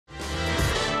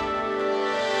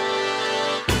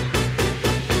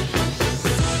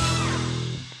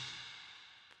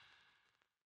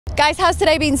Guys, how's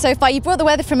today been so far? You brought the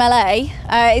weather from LA.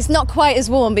 It's not quite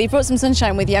as warm, but you brought some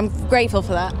sunshine with you. I'm grateful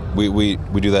for that. We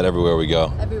do that everywhere we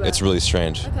go. Everywhere. It's really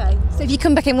strange. Okay. So if you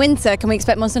come back in winter, can we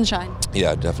expect more sunshine?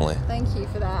 Yeah, definitely. Thank you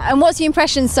for that. And what's your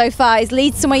impression so far? Is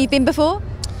Leeds somewhere you've been before?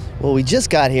 Well, we just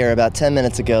got here about 10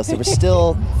 minutes ago, so we're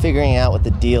still figuring out what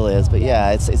the deal is. But yeah,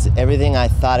 it's everything I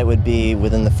thought it would be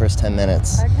within the first 10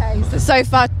 minutes. Okay, so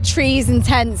far trees and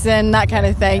tents and that kind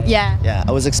of thing, yeah? Yeah,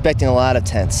 I was expecting a lot of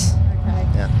tents. Okay.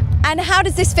 Yeah. And how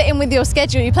does this fit in with your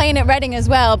schedule? You're playing at Reading as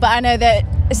well, but I know that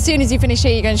as soon as you finish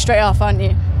here, you're going straight off, aren't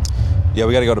you? Yeah,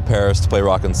 we got to go to Paris to play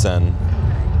Rock and Sen.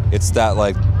 It's that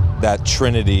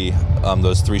trinity,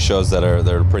 those three shows that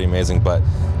are pretty amazing, but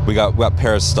we got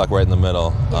Paris stuck right in the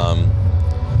middle.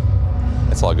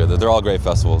 It's all good. They're all great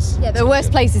festivals. Yeah, the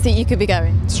worst places that you could be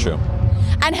going. It's true.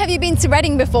 And have you been to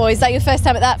Reading before? Is that your first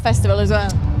time at that festival as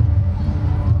well?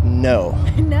 No.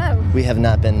 No. We have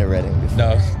not been to Reading before.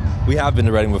 No, we have been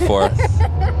to Reading before.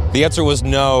 The answer was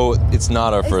no, it's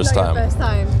not our first time. It's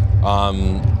not your first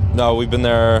time. No, we've been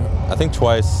there, I think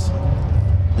twice,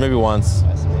 maybe once.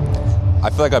 I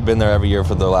feel like I've been there every year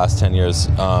for the last 10 years.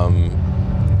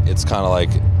 It's kind of like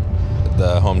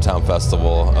the hometown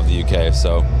festival of the UK,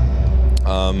 so.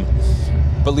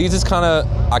 But Leeds is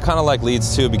I kind of like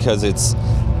Leeds too because it's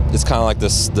kind of like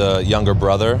the younger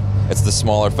brother. It's the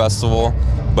smaller festival,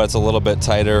 but it's a little bit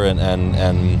tighter and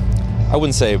I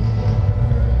wouldn't say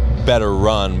better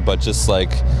run, but just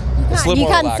like it's a little you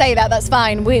more can relaxed. say that, that's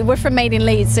fine. We're from Made in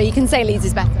Leeds, so you can say Leeds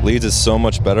is better. Leeds is so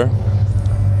much better.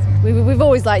 We've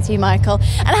always liked you, Michael.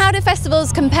 And how do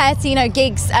festivals compare to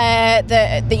gigs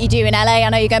that you do in LA? I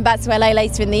know you're going back to LA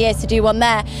later in the year to do one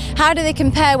there. How do they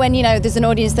compare when there's an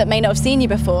audience that may not have seen you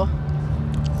before?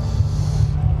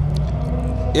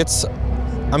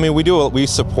 We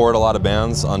support a lot of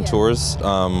bands on tours.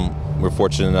 We're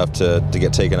fortunate enough to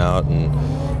get taken out, and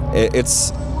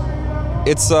it's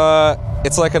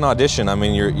like an audition. I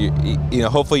mean, you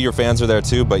hopefully your fans are there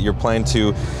too, but you're trying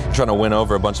to win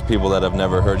over a bunch of people that have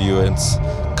never heard you, and it's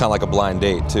kind of like a blind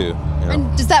date too.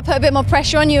 And does that put a bit more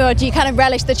pressure on you, or do you kind of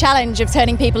relish the challenge of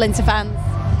turning people into fans?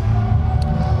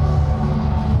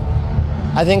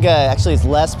 I think actually it's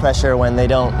less pressure when they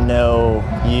don't know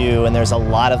you and there's a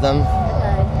lot of them.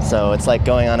 Okay. So it's like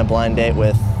going on a blind date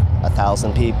with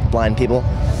 1,000 blind people.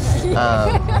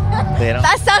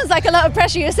 That sounds like a lot of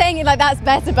pressure. You're saying it like that's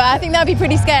better, but I think that would be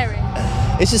pretty scary.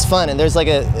 It's just fun, and there's like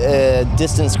a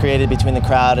distance created between the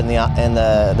crowd and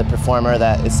the performer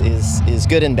that is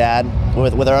good and bad.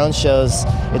 With our own shows,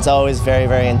 it's always very,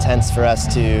 very intense for us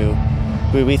to.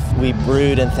 We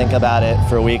brood and think about it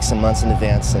for weeks and months in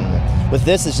advance, and with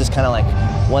this it's just kind of like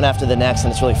one after the next,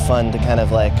 and it's really fun to kind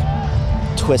of like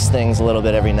twist things a little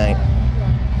bit every night.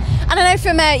 And I know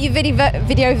from your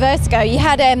video Vertigo, you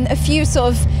had a few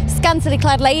sort of scantily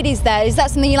clad ladies there. Is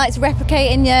that something you like to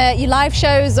replicate in your live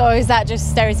shows, or is that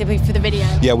just stereotypically for the video?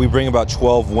 Yeah, we bring about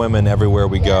 12 women everywhere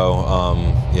we go.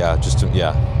 Just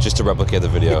to replicate the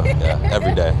video. Yeah,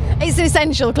 every day. It's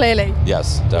essential, clearly.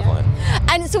 Yes, definitely. Yeah.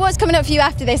 And so, what's coming up for you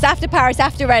after this? After Paris,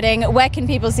 after Reading, where can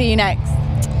people see you next?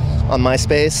 On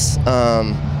MySpace.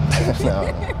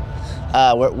 No.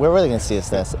 Where are they going to see us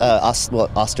next?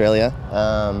 Australia.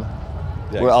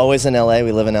 We're always in LA.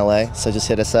 We live in LA, so just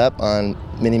hit us up on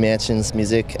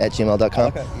minimansionsmusic@gmail.com.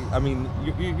 Okay. I mean,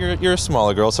 you're a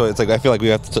smaller girl, so it's like I feel like we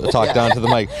have to talk down to the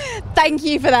mic. Thank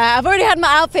you for that. I've already had my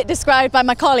outfit described by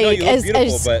my colleague as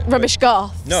rubbish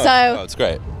goth. No, it's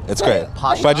great. It's great.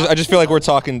 But I just feel like we're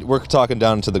talking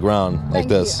down to the ground like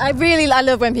this. I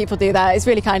love when people do that. It's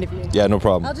really kind of you. Yeah, no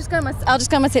problem. I'll just go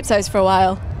on my tiptoes for a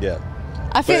while. Yeah.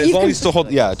 I feel as long as you still hold,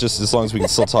 just as long as we can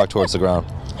still talk towards the ground.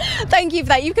 Thank you for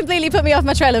that. You've completely put me off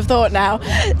my trail of thought now.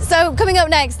 So coming up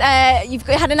next, you've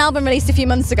had an album released a few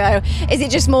months ago. Is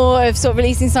it just more of sort of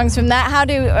releasing songs from that?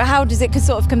 How does it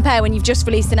sort of compare when you've just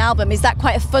released an album? Is that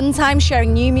quite a fun time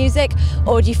sharing new music,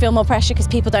 or do you feel more pressure because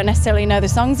people don't necessarily know the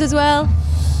songs as well?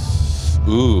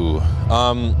 Ooh.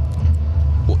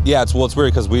 Yeah, it's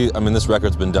weird because this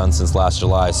record's been done since last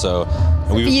July, so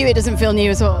for you it doesn't feel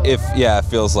new at all. It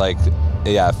feels like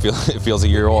it feels a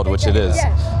year old, which it is.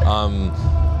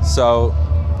 So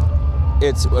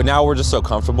now we're just so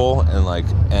comfortable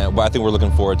but I think we're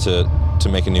looking forward to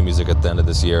making new music at the end of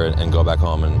this year and go back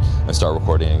home and start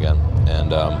recording again,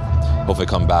 and hopefully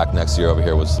come back next year over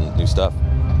here with some new stuff.